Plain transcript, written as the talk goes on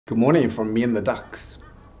Good morning from me and the ducks.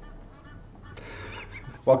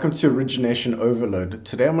 Welcome to Origination Overload.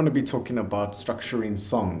 Today I'm going to be talking about structuring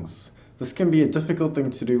songs. This can be a difficult thing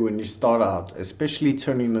to do when you start out, especially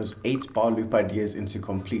turning those 8-bar loop ideas into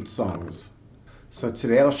complete songs. So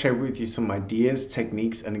today I'll share with you some ideas,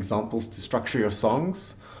 techniques, and examples to structure your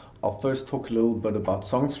songs. I'll first talk a little bit about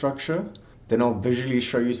song structure, then I'll visually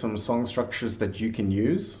show you some song structures that you can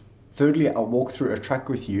use. Thirdly, I'll walk through a track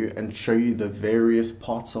with you and show you the various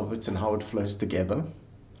parts of it and how it flows together.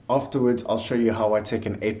 Afterwards, I'll show you how I take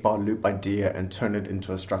an 8-bar loop idea and turn it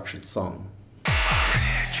into a structured song.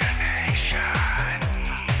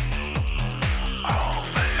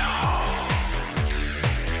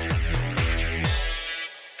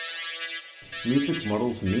 Music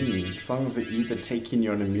models meaning. Songs are either taking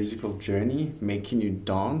you on a musical journey, making you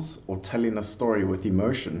dance, or telling a story with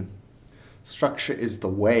emotion. Structure is the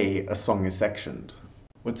way a song is sectioned.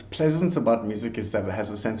 What's pleasant about music is that it has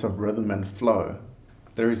a sense of rhythm and flow.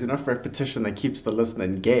 There is enough repetition that keeps the listener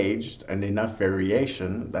engaged and enough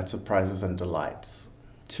variation that surprises and delights.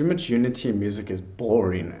 Too much unity in music is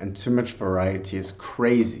boring and too much variety is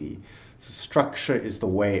crazy. So structure is the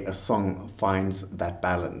way a song finds that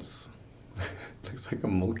balance. Looks like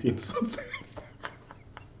I'm milking something.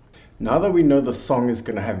 Now that we know the song is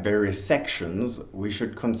going to have various sections, we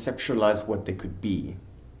should conceptualize what they could be.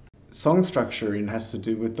 Song structuring has to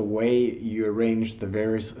do with the way you arrange the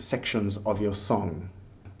various sections of your song.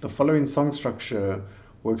 The following song structure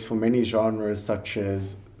works for many genres such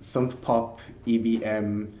as synth pop,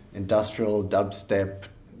 EBM, industrial, dubstep.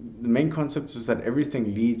 The main concept is that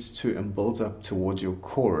everything leads to and builds up towards your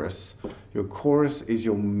chorus. Your chorus is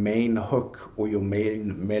your main hook or your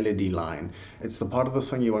main melody line. It's the part of the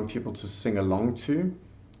song you want people to sing along to,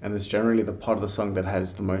 and it's generally the part of the song that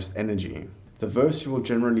has the most energy. The verse will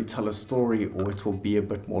generally tell a story, or it will be a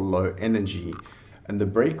bit more low energy, and the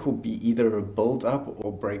break will be either a build up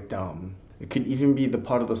or breakdown. It could even be the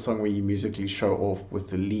part of the song where you musically show off with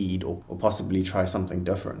the lead or possibly try something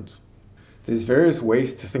different. There's various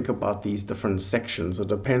ways to think about these different sections. It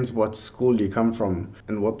depends what school you come from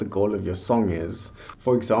and what the goal of your song is.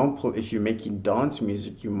 For example, if you're making dance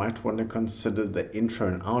music, you might want to consider the intro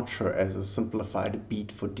and outro as a simplified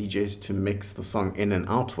beat for DJs to mix the song in and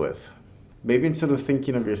out with. Maybe instead of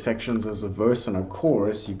thinking of your sections as a verse and a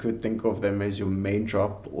chorus, you could think of them as your main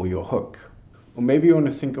drop or your hook. Or maybe you want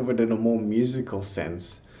to think of it in a more musical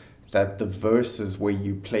sense, that the verse is where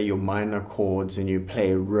you play your minor chords and you play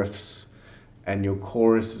riffs, and your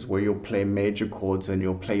chorus is where you'll play major chords and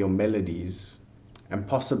you'll play your melodies, and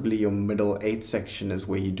possibly your middle 8 section is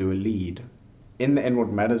where you do a lead. In the end,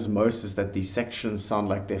 what matters most is that these sections sound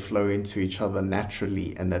like they flow into each other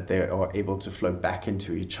naturally and that they are able to flow back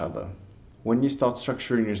into each other. When you start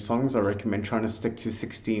structuring your songs, I recommend trying to stick to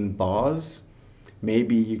 16 bars.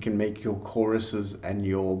 Maybe you can make your choruses and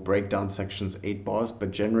your breakdown sections 8 bars,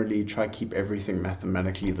 but generally try to keep everything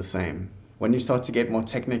mathematically the same. When you start to get more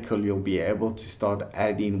technical, you'll be able to start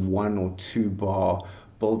adding 1 or 2 bar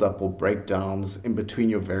build up or breakdowns in between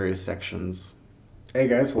your various sections. Hey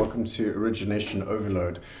guys, welcome to Origination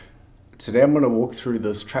Overload. Today I'm going to walk through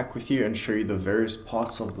this track with you and show you the various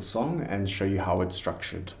parts of the song and show you how it's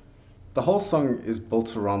structured. The whole song is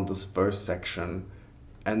built around this verse section,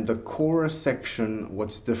 and the chorus section,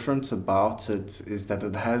 what's different about it is that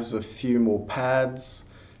it has a few more pads,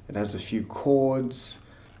 it has a few chords,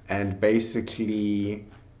 and basically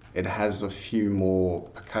it has a few more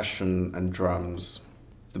percussion and drums.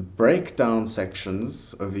 The breakdown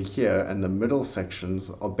sections over here and the middle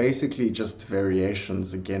sections are basically just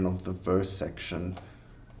variations again of the verse section.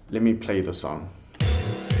 Let me play the song.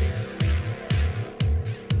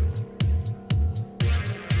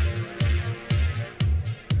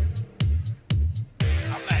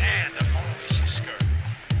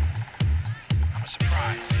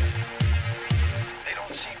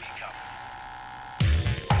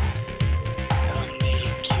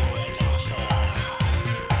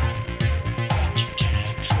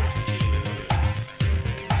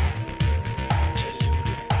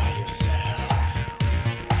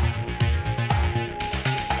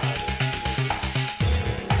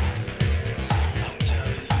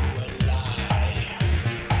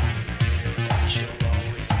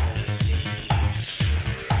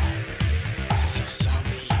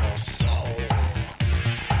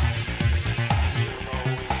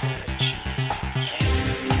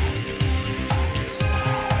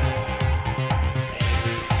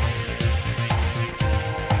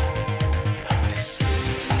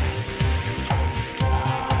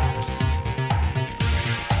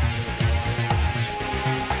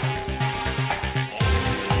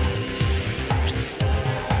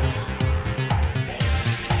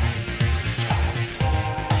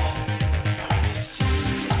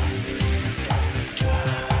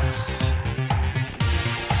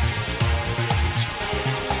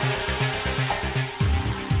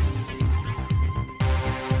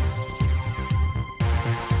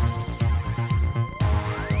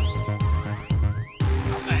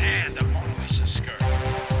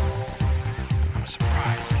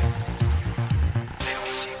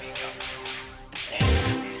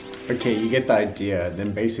 Okay, you get the idea.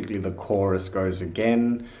 Then basically the chorus goes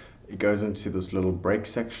again. It goes into this little break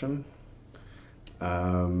section.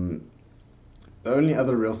 The only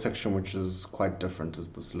other real section which is quite different is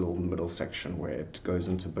this little middle section where it goes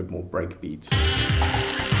into a bit more break beats.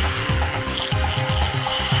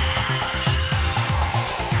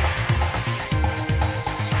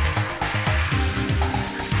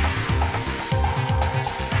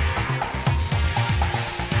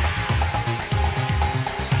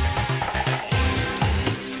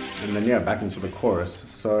 And then yeah, back into the chorus.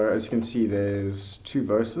 So as you can see, there's 2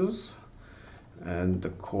 verses and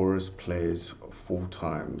the chorus plays 4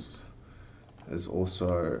 times. There's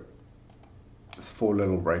also 4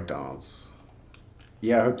 little breakdowns.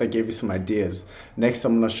 Yeah, I hope that gave you some ideas. Next,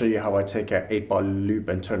 I'm going to show you how I take an 8-bar loop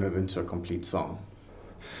and turn it into a complete song.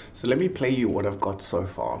 So let me play you what I've got so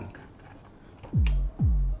far.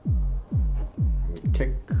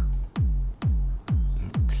 Kick,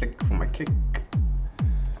 click for my kick,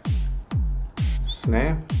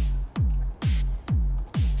 snare,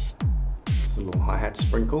 it's a little hi-hat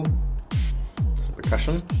sprinkle, some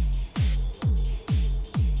percussion.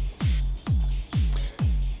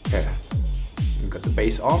 Okay, we've got the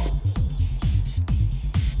bass arp,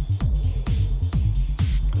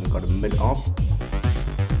 we've got a mid arp,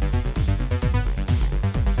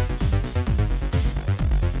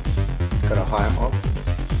 got a high arp,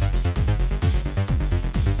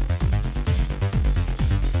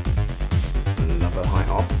 another high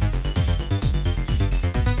arp,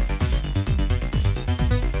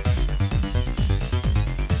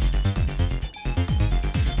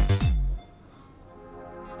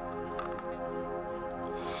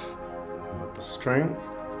 got the string,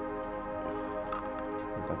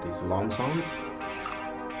 we've got these alarm sounds.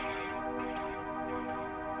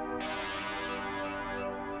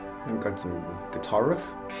 We've got some guitar riff,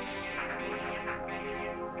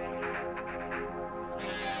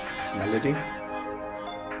 some melody,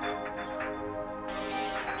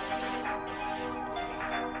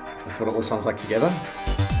 that's what it all sounds like together.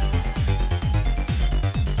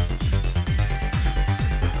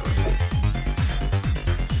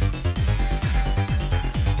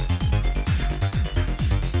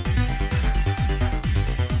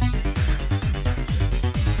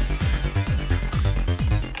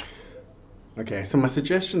 Okay, so my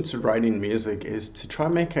suggestion to writing music is to try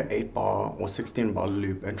make an 8-bar or 16-bar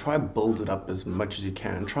loop and try build it up as much as you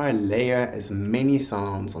can. Try layer as many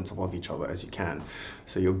sounds on top of each other as you can.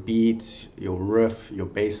 So your beat, your riff, your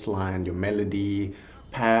bass line, your melody,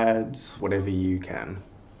 pads, whatever you can.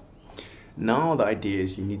 Now the idea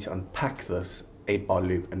is you need to unpack this 8-bar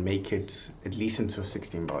loop and make it at least into a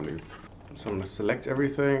 16-bar loop. So I'm going to select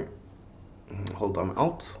everything, hold down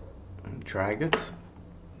Alt, and drag it.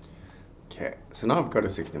 Okay, so now I've got a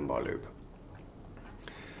 16-bar loop.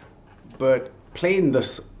 But playing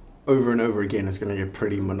this over and over again is going to get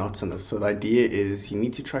pretty monotonous. So the idea is you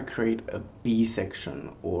need to try to create a B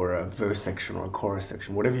section or a verse section or a chorus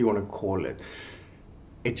section, whatever you want to call it.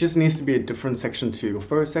 It just needs to be a different section to your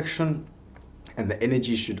first section, and the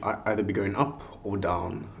energy should either be going up or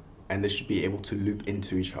down, and they should be able to loop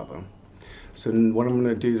into each other. So what I'm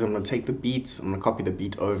going to do is I'm going to take the beats, I'm going to copy the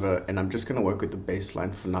beat over, and I'm just going to work with the bass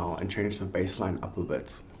line for now and change the bass line up a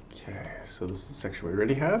bit. Okay, so this is the section we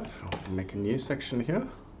already have. I'll make a new section here.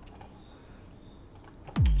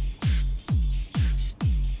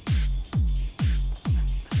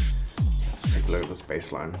 Let's take a look at this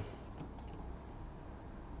bass line.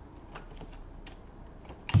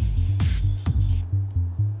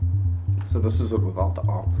 So this is it without the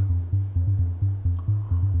arp.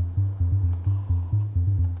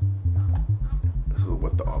 This is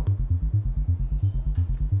with the arp.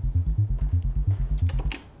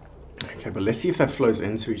 Okay, but let's see if that flows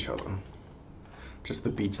into each other. Just the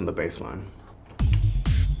beats and the bass line.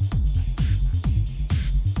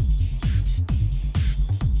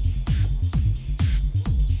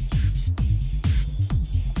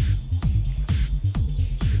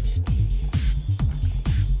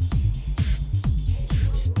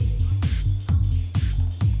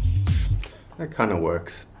 That kind of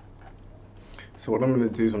works. So what I'm going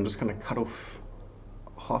to do is I'm just going to cut off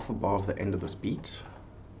half a bar of the end of this beat,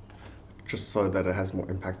 just so that it has more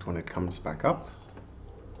impact when it comes back up.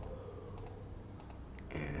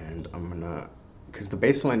 And I'm going to, because the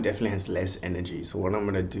bass line definitely has less energy, so what I'm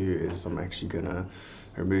going to do is I'm actually going to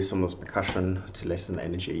remove some of this percussion to lessen the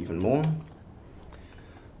energy even more.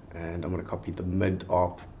 And I'm going to copy the mid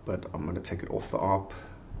arp, but I'm going to take it off the arp.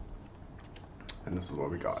 And this is what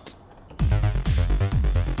we got.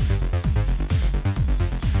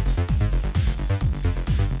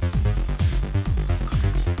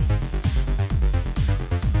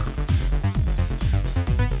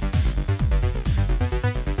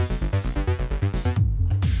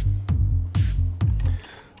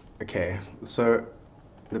 So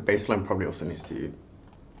the bass line probably also needs to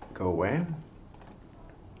go away,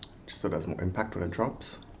 just so it has more impact when it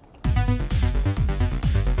drops.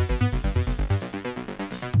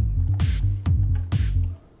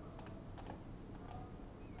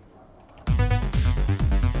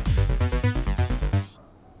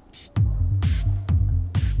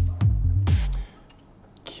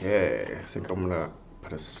 Okay, I think I'm gonna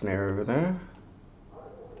put a snare over there.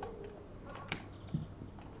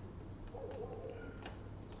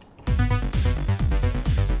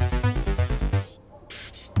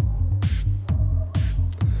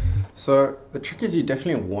 So the trick is you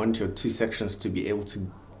definitely want your two sections to be able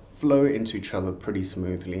to flow into each other pretty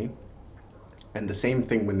smoothly. And the same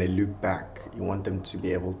thing when they loop back, you want it to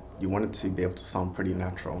be able to sound pretty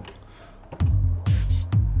natural.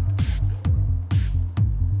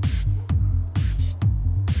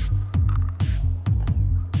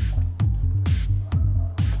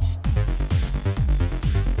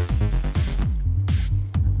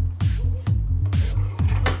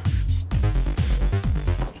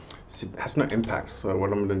 It has no impact, so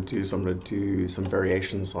what I'm going to do is I'm going to do some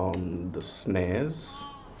variations on the snares,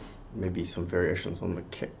 maybe some variations on the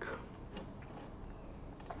kick.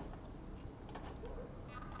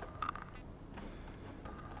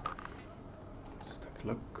 Let's take a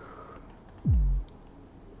look.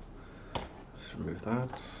 Let's remove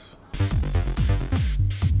that.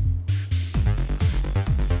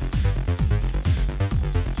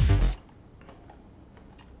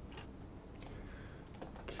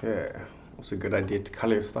 Okay, also a good idea to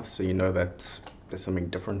color your stuff so you know that there's something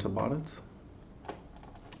different about it.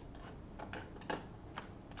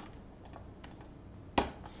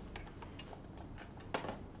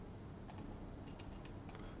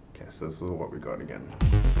 Okay, so this is what we got again.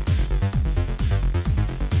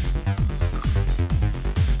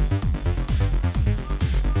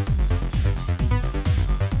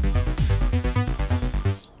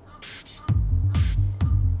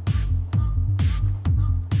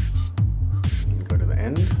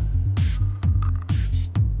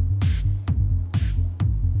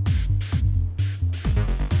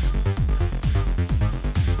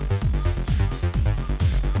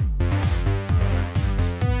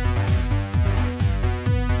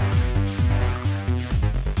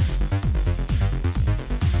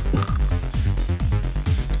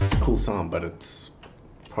 Cool sound, but it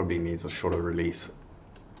probably needs a shorter release.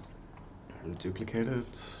 And duplicate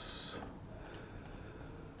it.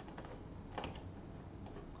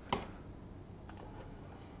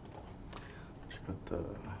 Check out the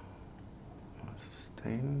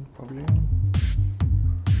sustain, probably.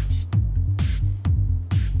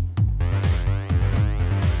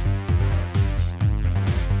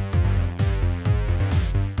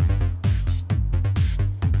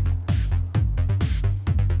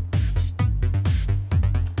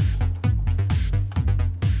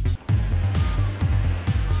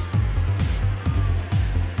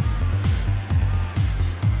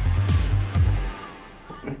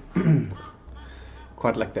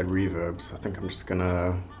 Quite like that reverb, so I think I'm just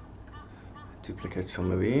gonna duplicate some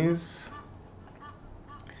of these.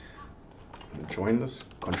 Join this,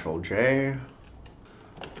 Control J.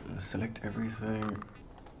 Select everything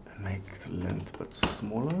and make the length a bit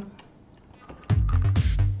smaller.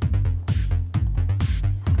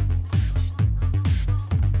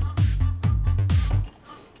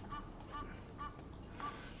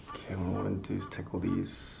 Okay, what I want to do is take all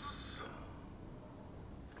these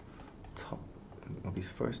all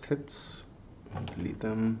these first hits and delete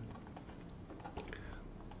them,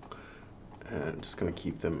 and I'm just going to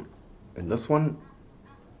keep them in this one.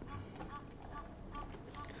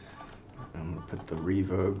 I'm going to put the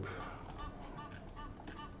reverb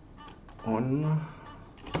on.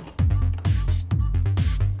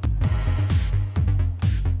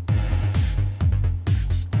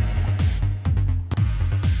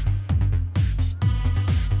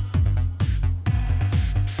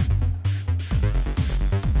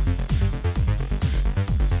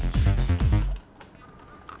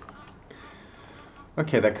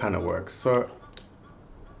 Okay, that kind of works. So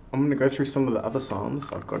I'm going to go through some of the other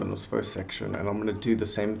sounds I've got in this first section, and I'm going to do the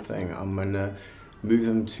same thing. I'm going to move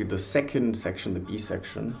them to the second section, the B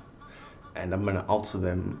section, and I'm going to alter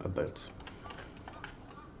them a bit.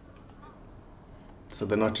 So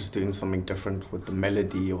they're not just doing something different with the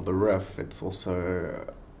melody or the riff, it's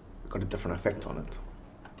also got a different effect on it.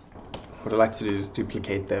 What I like to do is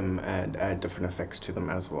duplicate them and add different effects to them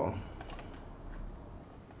as well.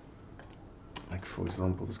 Like for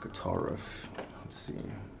example, this guitar riff. Let's see,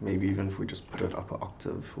 maybe even if we just put it up an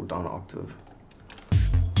octave or down an octave.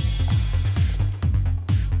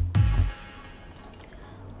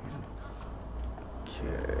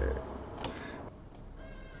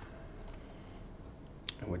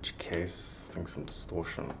 case, I think some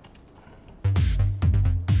distortion.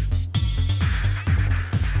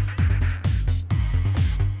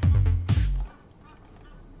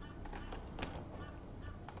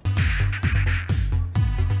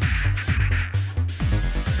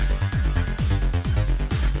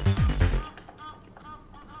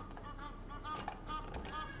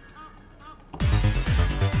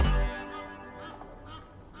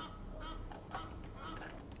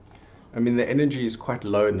 I mean, the energy is quite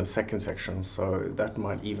low in the second section, so that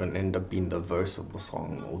might even end up being the verse of the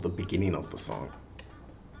song or the beginning of the song.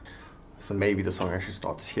 So maybe the song actually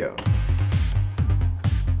starts here.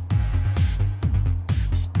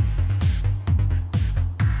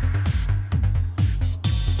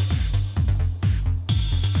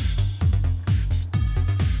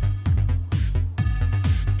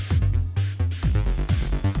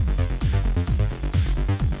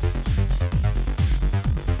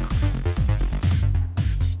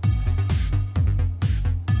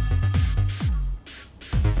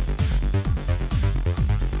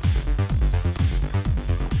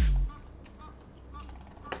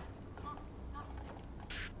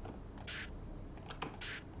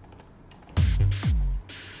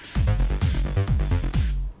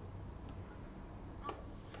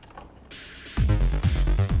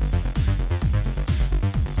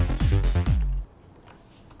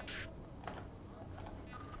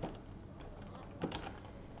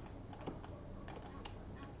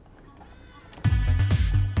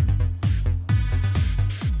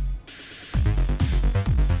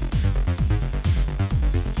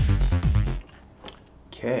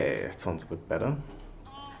 Okay, it sounds a bit better.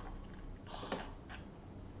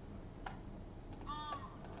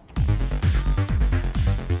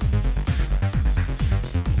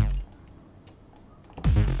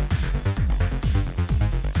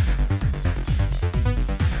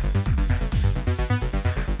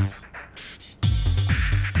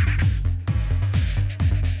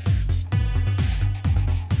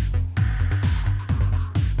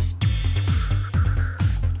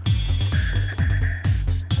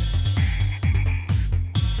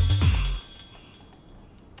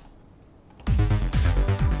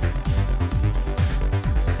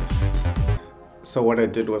 So what I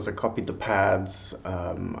did was I copied the pads,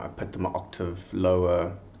 I put them an octave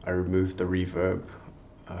lower, I removed the reverb,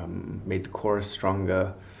 made the chorus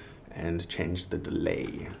stronger, and changed the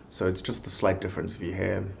delay. So it's just a slight difference if you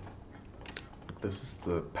hear. This is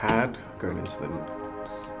the pad going into the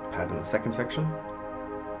pad in the second section.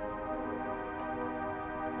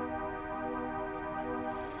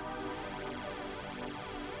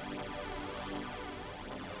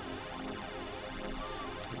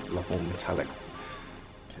 A lot more metallic.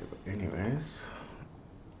 Okay, but anyways,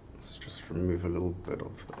 let's just remove a little bit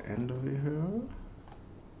of the end over here.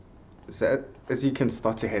 So as you can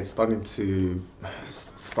start to hear, it's starting to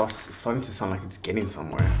sound like it's getting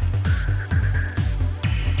somewhere.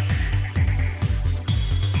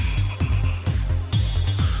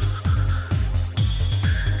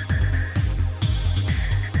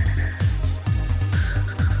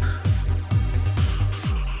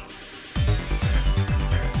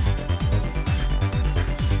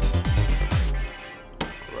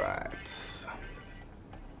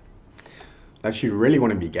 If you really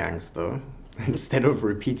want to be gangster, instead of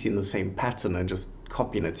repeating the same pattern and just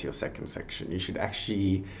copying it to your second section, you should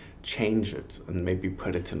actually change it and maybe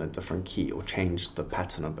put it in a different key or change the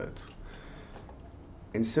pattern a bit.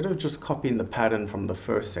 Instead of just copying the pattern from the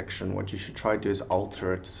first section, what you should try to do is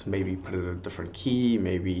alter it, maybe put it in a different key,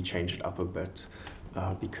 maybe change it up a bit,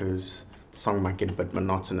 because the song might get a bit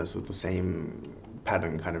monotonous with the same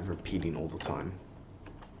pattern kind of repeating all the time.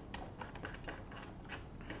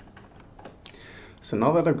 So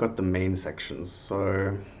now that I've got the main sections,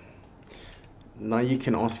 so now you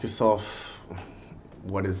can ask yourself,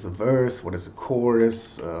 what is the verse, what is the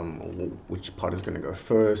chorus, which part is going to go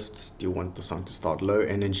first, do you want the song to start low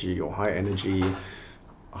energy or high energy,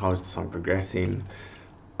 how is the song progressing?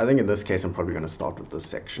 I think in this case I'm probably going to start with this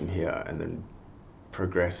section here and then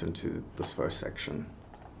progress into this first section.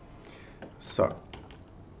 So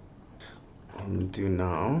what I'm going to do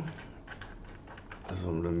now is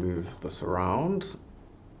I'm going to move this around,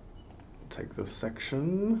 take this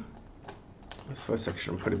section, this first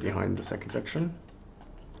section, put it behind the second section.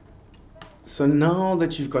 So now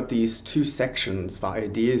that you've got these two sections, the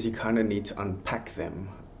idea is you kind of need to unpack them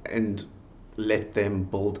and let them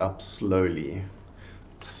build up slowly.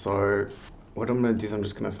 So what I'm going to do is I'm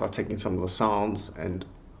just going to start taking some of the sounds and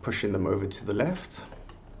pushing them over to the left.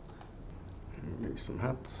 Move some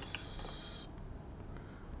hats.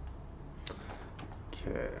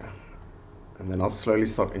 Okay, and then I'll slowly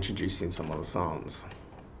start introducing some of the sounds.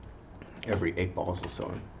 every 8 bars or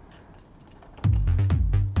so.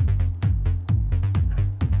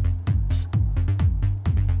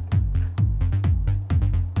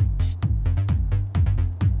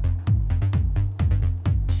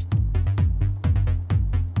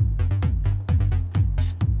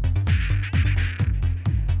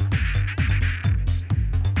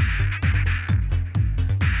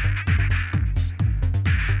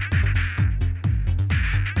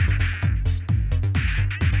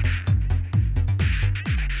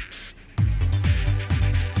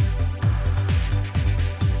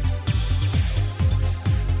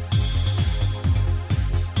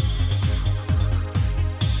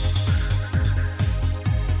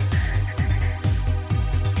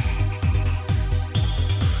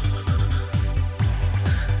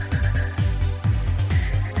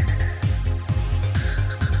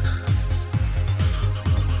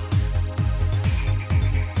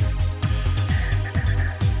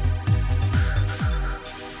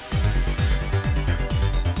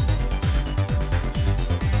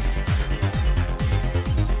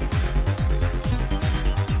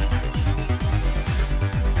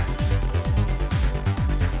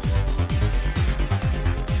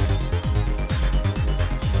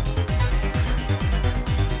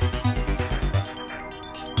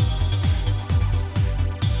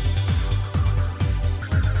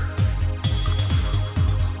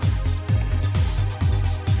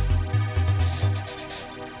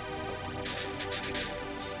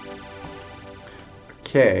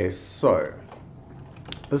 Okay, so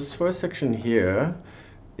this first section here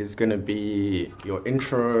is going to be your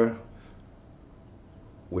intro,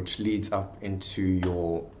 which leads up into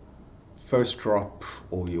your first drop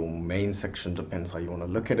or your main section, depends how you want to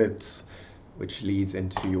look at it, which leads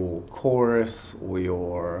into your chorus or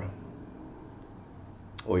your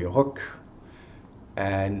hook,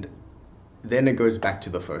 and then it goes back to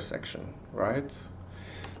the first section, right?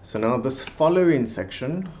 So now this following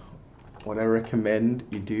section, what I recommend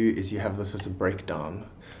you do is you have this as a breakdown.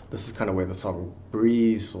 This is kind of where the song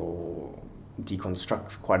breathes or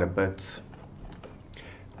deconstructs quite a bit.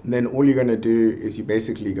 And then all you're going to do is you're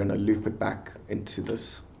basically going to loop it back into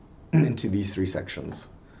this, into these 3 sections.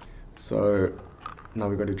 So now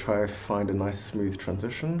we've got to try to find a nice smooth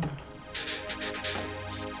transition.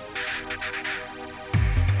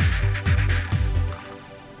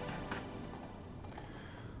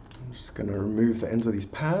 I'm just going to remove the ends of these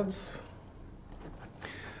pads.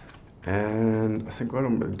 And I think what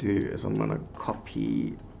I'm going to do is I'm going to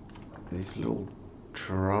copy these little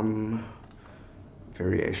drum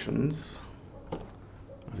variations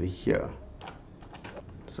over here.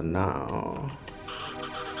 So now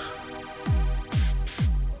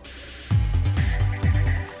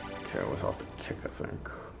okay, without the kick, I think.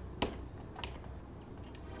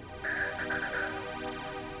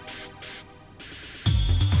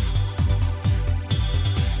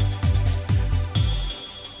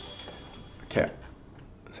 Okay,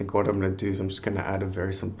 I think what I'm going to do is I'm just going to add a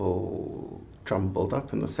very simple drum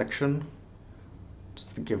build-up in the section,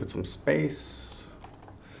 just to give it some space,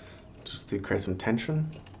 just to create some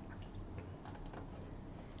tension.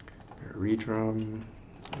 Redrum,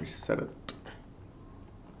 reset it.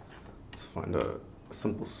 Let's find a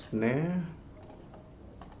simple snare.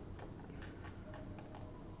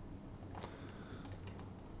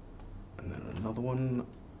 And then another one.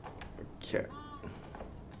 Okay.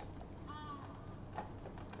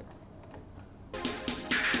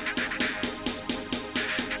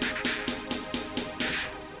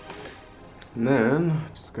 And then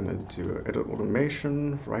I'm just going to do edit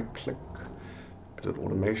automation, right click, edit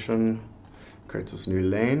automation, creates this new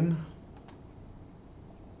lane.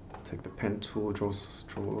 Take the pen tool, draw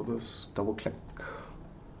this, double click,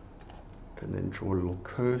 and then draw a little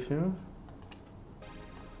curve here.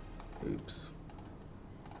 Oops.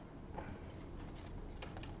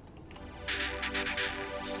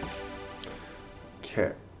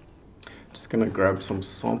 Okay, just going to grab some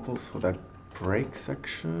samples for that break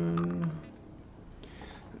section.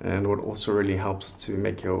 And what also really helps to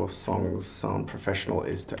make your songs sound professional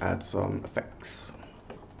is to add some effects.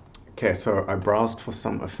 Okay, so I browsed for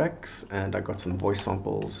some effects and I got some voice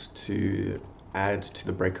samples to add to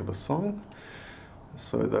the break of the song.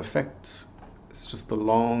 So the effect is just the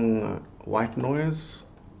long white noise,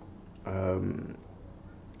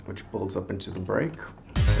 which builds up into the break.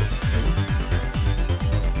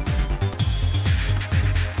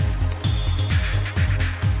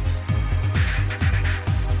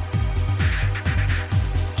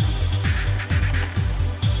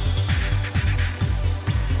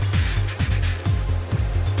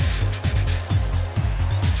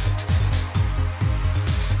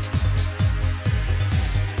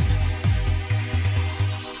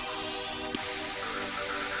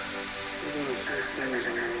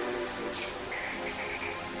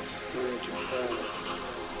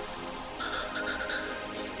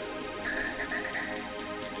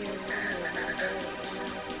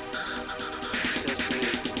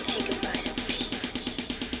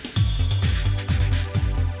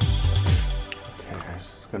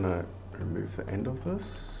 gonna remove the end of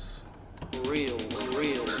this. Real.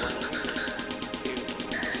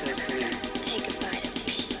 It says to me, take a bite of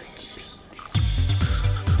peach.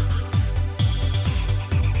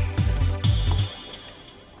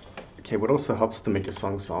 Okay, what also helps to make a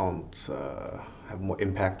song sound have more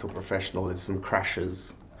impact or professional is some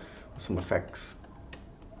crashes, some effects,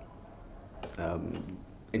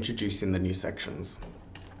 introducing the new sections.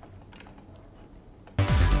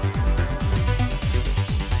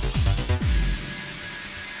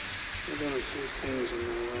 There are two things in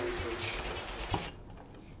my life which...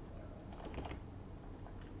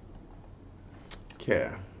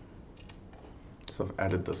 Okay, so I've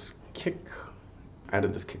added this kick.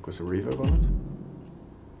 Added this kick with a reverb on it.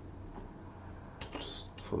 Just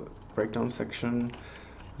for the breakdown section,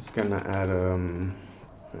 I'm just gonna add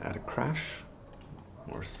a crash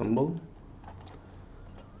or a cymbal.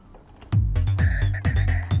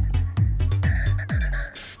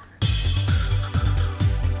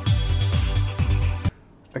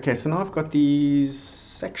 Okay, so now I've got these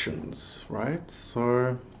sections, right?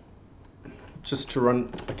 So just to run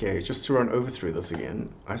over through this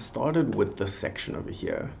again, I started with this section over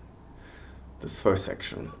here, this first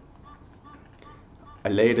section. I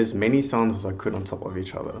laid as many sounds as I could on top of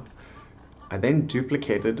each other. I then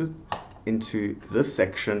duplicated it into this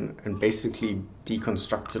section and basically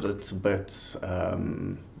deconstructed it a bit,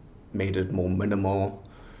 made it more minimal,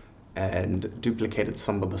 and duplicated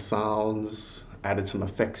some of the sounds, added some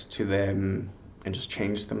effects to them, and just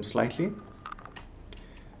changed them slightly.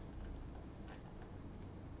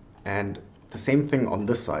 And the same thing on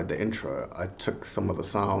this side, the intro, I took some of the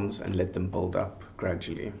sounds and let them build up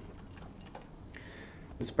gradually.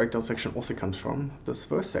 This breakdown section also comes from this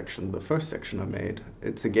first section, the first section I made.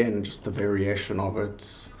 It's again just a variation of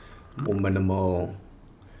it, more minimal.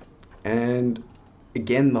 And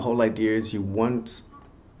again, the whole idea is you want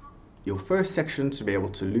your first section to be able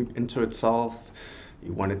to loop into itself.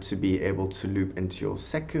 You want it to be able to loop into your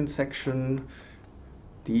second section.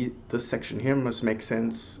 This section here must make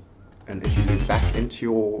sense. And if you loop back into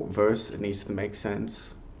your verse, it needs to make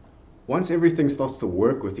sense. Once everything starts to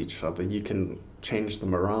work with each other, you can change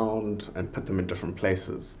them around and put them in different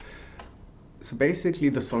places. So basically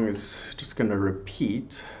the song is just gonna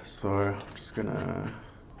repeat. So I'm just gonna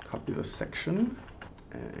copy this section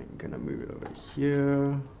and gonna move it over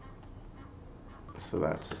here. So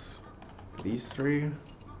that's these three.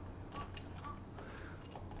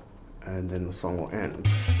 And then the song will end.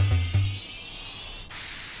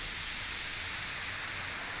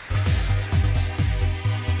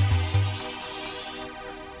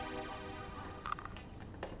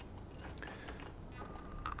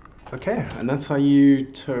 Okay, and that's how you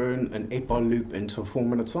turn an 8-bar loop into a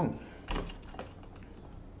 4-minute song.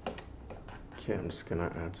 Okay, I'm just gonna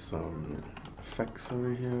add some effects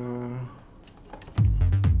over here.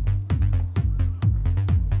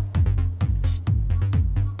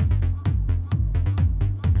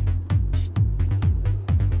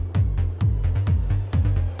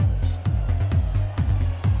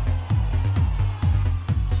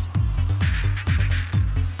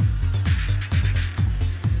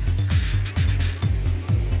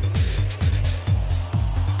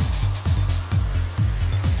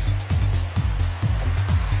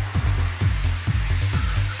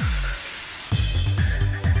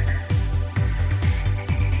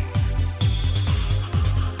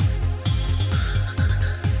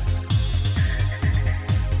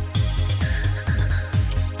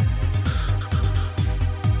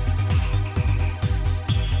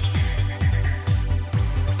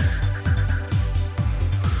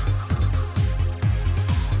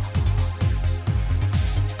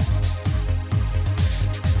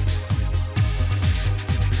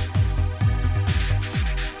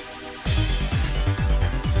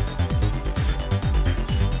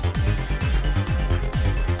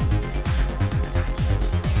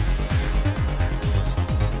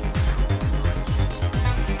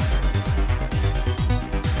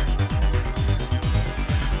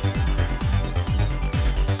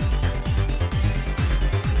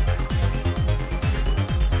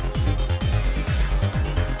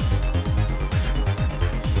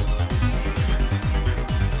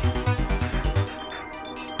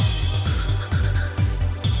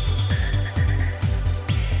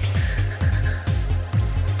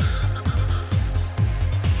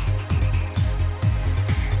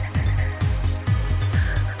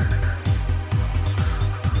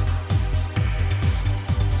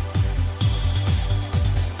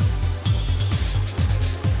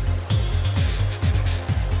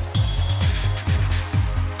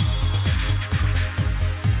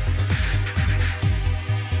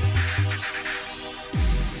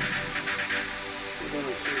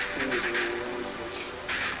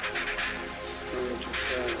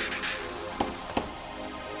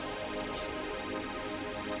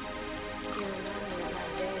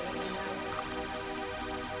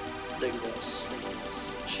 Dig this.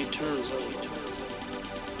 She turns over,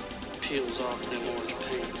 peels off them orange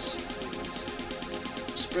pants,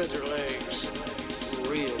 spreads her legs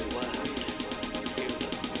real wide,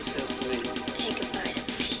 and says to me, Take a bite of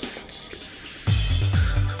peach.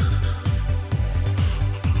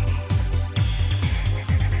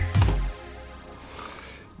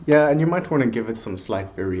 Yeah, and you might want to give it some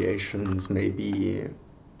slight variations. Maybe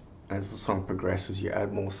as the song progresses, you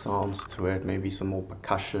add more sounds to it, maybe some more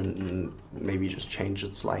percussion, maybe just change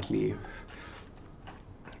it slightly.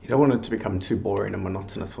 You don't want it to become too boring and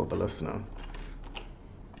monotonous for the listener.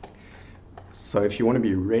 So if you want to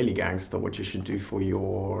be really gangster, what you should do for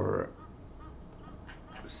your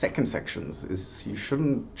second sections is you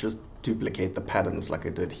shouldn't just duplicate the patterns like I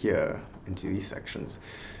did here into these sections.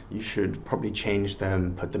 You should probably change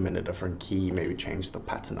them, put them in a different key, maybe change the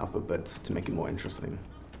pattern up a bit to make it more interesting.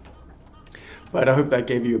 But I hope that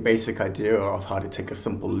gave you a basic idea of how to take a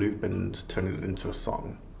simple loop and turn it into a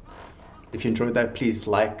song. If you enjoyed that, please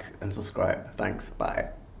like and subscribe. Thanks, bye.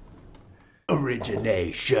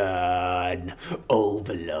 Origination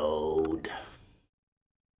overload.